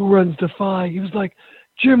who runs Defy, he was like,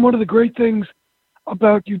 Jim, one of the great things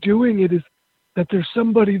about you doing it is that there's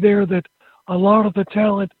somebody there that a lot of the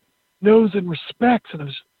talent knows and respects. And I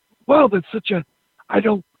was, wow, I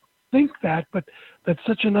don't think that, but that's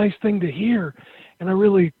such a nice thing to hear. And I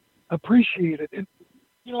really appreciate it. And,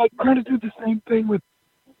 I kind of do the same thing with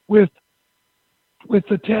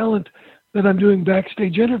the talent that I'm doing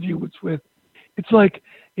backstage interviews with. It's like,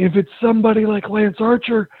 if it's somebody like Lance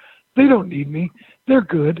Archer, they don't need me. They're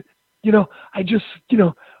good. I just,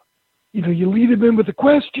 you lead them in with a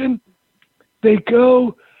question, they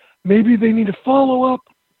go, maybe they need a follow-up,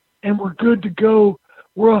 and we're good to go.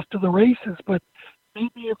 We're off to the races. But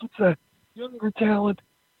maybe if it's a younger talent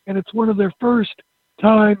and it's one of their first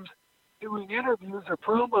times doing interviews or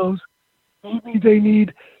promos, maybe they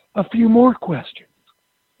need a few more questions.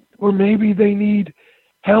 Or maybe they need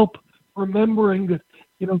help remembering that,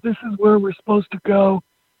 this is where we're supposed to go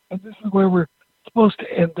and this is where we're supposed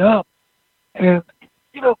to end up. And,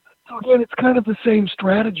 so again, it's kind of the same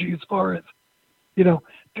strategy as far as, do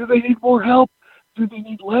they need more help? Do they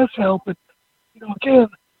need less help? But, again,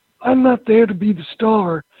 I'm not there to be the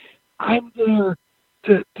star. I'm there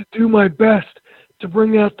to do my best, to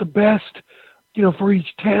bring out the best, for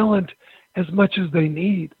each talent as much as they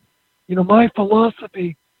need. My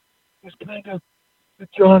philosophy is kind of the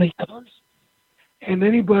Johnny Carson. And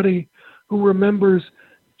anybody who remembers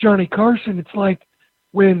Johnny Carson, it's like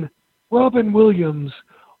when Robin Williams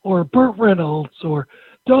or Burt Reynolds or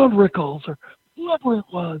Don Rickles or whoever it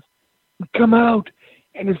was would come out,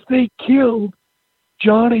 and if they killed,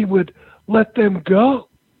 Johnny would let them go.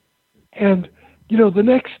 And, the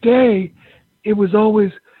next day, it was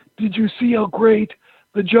always, did you see how great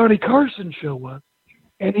the Johnny Carson show was?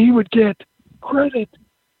 And he would get credit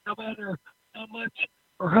no matter how much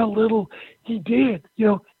or how little he did,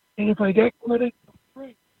 and if I get credit,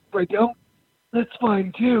 great. If I don't, that's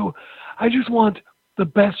fine too. I just want the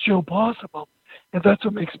best show possible, and that's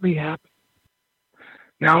what makes me happy.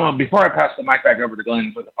 Now, before I pass the mic back over to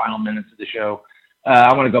Glenn for the final minutes of the show,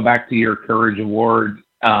 I want to go back to your Courage Award.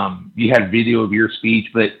 You had video of your speech,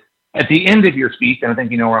 but at the end of your speech, and I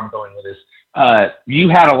think you know where I'm going with this, you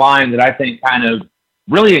had a line that I think kind of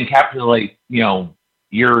really encapsulates,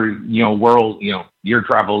 your world, your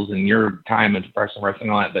travels and your time in professional wrestling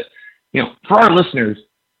and all that. But, for our listeners,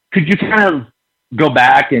 could you kind of go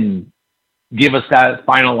back and give us that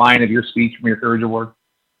final line of your speech from your Courage Award?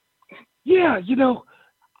 Yeah,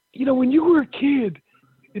 when you were a kid,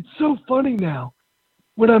 it's so funny now.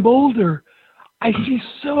 When I'm older, I see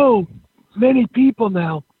so many people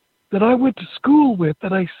now that I went to school with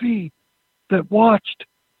that I see that watched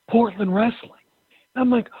Portland wrestling. And I'm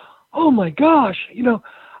like, oh my gosh,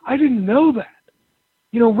 I didn't know that.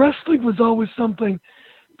 Wrestling was always something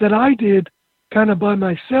that I did kind of by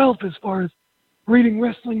myself as far as reading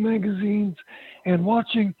wrestling magazines and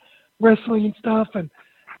watching wrestling and stuff. And,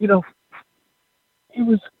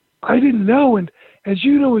 I didn't know. And as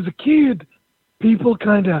you know, as a kid, people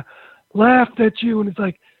kind of laughed at you and it's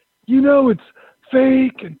like, it's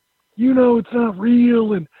fake and, it's not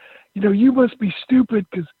real. And, you must be stupid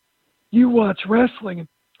because you watch wrestling. And,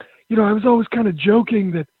 I was always kind of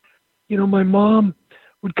joking that, my mom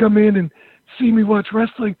would come in and see me watch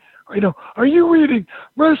wrestling. Or, are you reading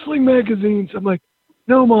wrestling magazines? I'm like,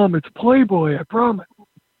 no, Mom, it's Playboy, I promise.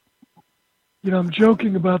 I'm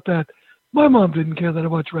joking about that. My mom didn't care that I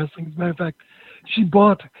watched wrestling. As a matter of fact, she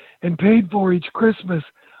bought and paid for each Christmas.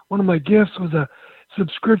 One of my gifts was a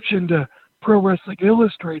subscription to Pro Wrestling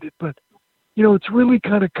Illustrated. But, it's really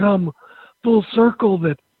kind of come full circle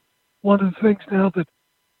that one of the things now that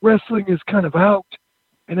wrestling is kind of out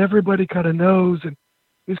and everybody kind of knows and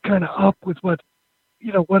is kind of up with what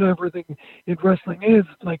everything in wrestling is.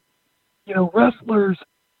 It's like, wrestlers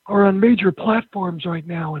are on major platforms right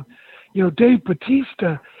now. And, Dave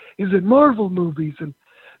Bautista is in Marvel movies and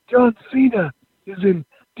John Cena is in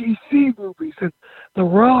DC movies and The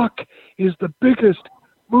Rock is the biggest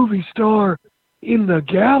movie star in the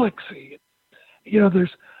galaxy. There's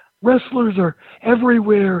wrestlers are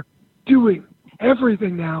everywhere doing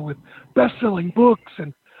everything now with best-selling books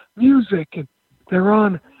and music, and they're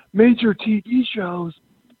on major TV shows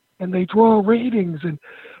and they draw ratings. And,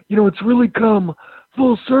 it's really come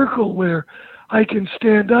full circle where I can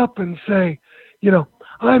stand up and say,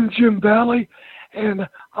 I'm Jim Valley and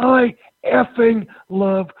I effing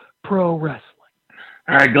love pro wrestling.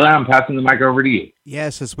 All right, Glenn, I'm passing the mic over to you.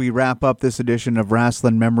 Yes, as we wrap up this edition of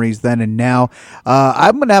Rasslin Memories Then and Now,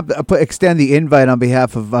 I'm going to have to extend the invite on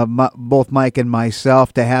behalf of both Mike and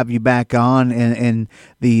myself to have you back on in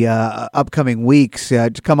the upcoming weeks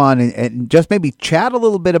to come on and just maybe chat a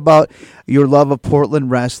little bit about your love of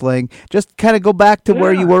Portland wrestling. Just kind of go back to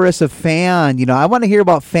where you were as a fan. You know, I want to hear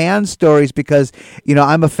about fan stories because, you know,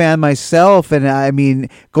 I'm a fan myself. And I mean,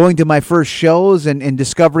 going to my first shows and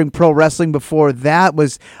discovering pro wrestling before that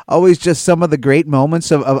was always just some of the great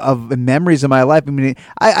moments of memories of my life. I mean,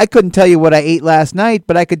 I couldn't tell you what I ate last night,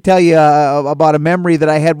 but I could tell you about a memory that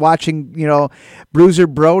I had watching, you know, Bruiser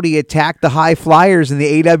Brody attack the High Flyers in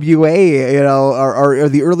the AWA, you know, or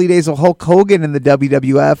the early days of Hulk Hogan in the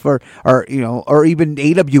WWF, or you know, or even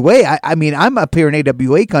AWA. I mean, I'm up here in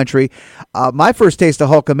AWA country. My first taste of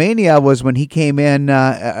Hulkamania was when he came in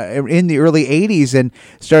the early '80s and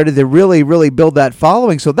started to really build that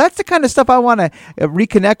following. So that's the kind of stuff I want to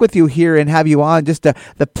reconnect with you here and have you on. Just the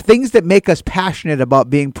things that make us passionate about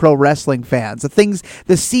being pro wrestling fans,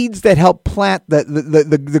 the seeds that help plant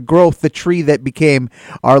the growth, the tree that became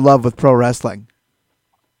our love with pro wrestling.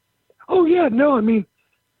 Oh yeah, no, I mean,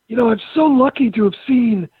 you know, I'm so lucky to have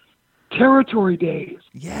seen Territory Days.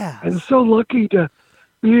 Yeah. And so lucky to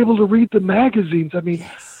be able to read the magazines. I mean,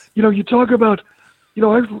 you know, you talk about, you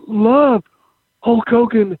know, I love Hulk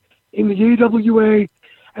Hogan in the AWA,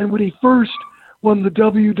 and when he first won the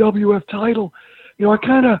WWF title, you know, I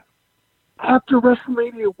kind of, after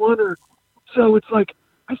WrestleMania 1 or so, it's like,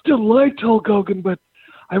 I still liked Hulk Hogan, but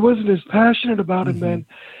I wasn't as passionate about him then.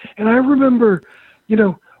 And I remember, you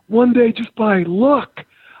know, one day just by luck,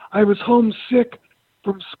 I was homesick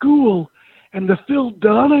from school, and the Phil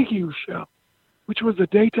Donahue show, which was a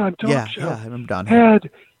daytime talk show, I remember Donahue, had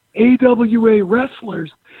AWA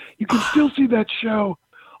wrestlers. You can still see that show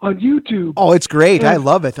on YouTube. Oh, it's great. I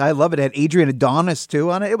love it. It had Adrian Adonis, too,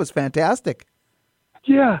 on it. It was fantastic.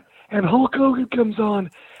 Yeah, and Hulk Hogan comes on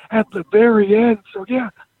at the very end. So, yeah,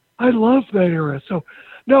 I love that era. So,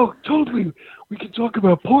 no, totally. We can talk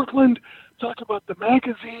about Portland, talk about the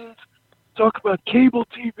magazines, talk about cable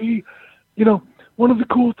TV. You know, one of the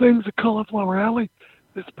cool things at Cauliflower Alley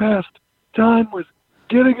this past time was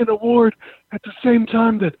getting an award at the same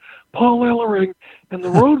time that Paul Ellering and the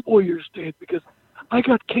Road Warriors did, because I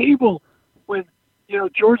got cable when, you know,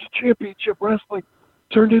 Georgia Championship Wrestling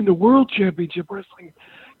turned into World Championship Wrestling.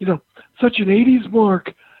 You know, such an 80s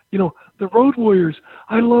mark. You know, the Road Warriors,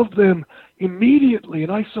 I loved them immediately,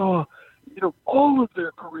 and I saw, you know, all of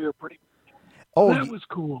their career pretty much. Oh, that was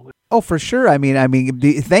cool. Oh, for sure. I mean,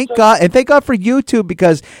 thank God, and thank God for YouTube,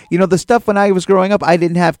 because, you know, the stuff when I was growing up, I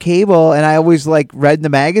didn't have cable, and I always read the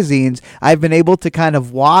magazines. I've been able to kind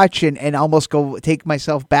of watch and almost go take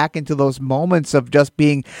myself back into those moments of just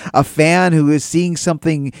being a fan who is seeing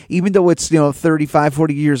something, even though it's, you know, 35,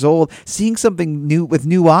 40 years old, seeing something new with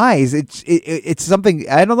new eyes. It's something,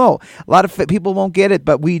 I don't know, a lot of people won't get it,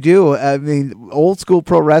 but we do. I mean, old school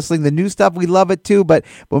pro wrestling, the new stuff, we love it too, but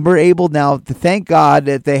when we're able now to thank God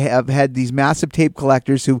that they have had these massive tape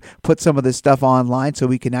collectors who put some of this stuff online so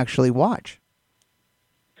we can actually watch.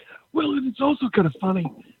 Well, and it's also kind of funny,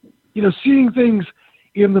 you know, seeing things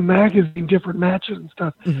in the magazine, different matches and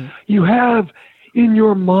stuff. You have in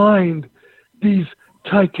your mind these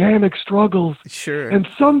titanic struggles. Sure. And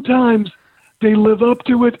sometimes they live up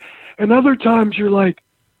to it, and other times you're like,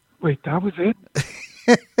 wait, that was it?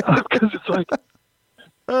 Because it's like,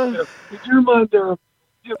 you know, in your mind, they're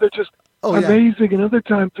just amazing, and other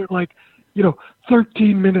times they're like, you know,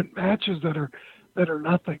 13-minute matches that are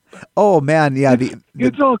nothing. Oh man, yeah,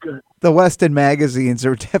 it's all good. The Weston magazines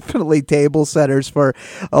are definitely table setters for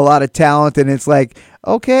a lot of talent, and it's like,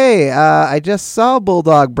 okay, I just saw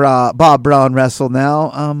Bulldog Bob Brown wrestle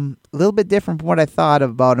now. A little bit different from what I thought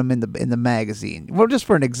about him in the magazine. Well, just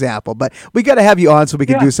for an example, but we got to have you on so we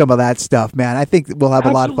can do some of that stuff, man. I think we'll have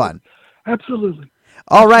a lot of fun. Absolutely.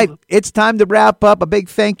 All right, it's time to wrap up. A big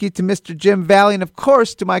thank you to Mr. Jim Valley, and of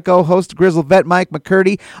course to my co-host, Grizzled Vet Mike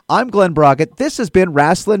McCurdy. I'm Glen Braget. This has been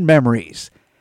Rasslin Memories.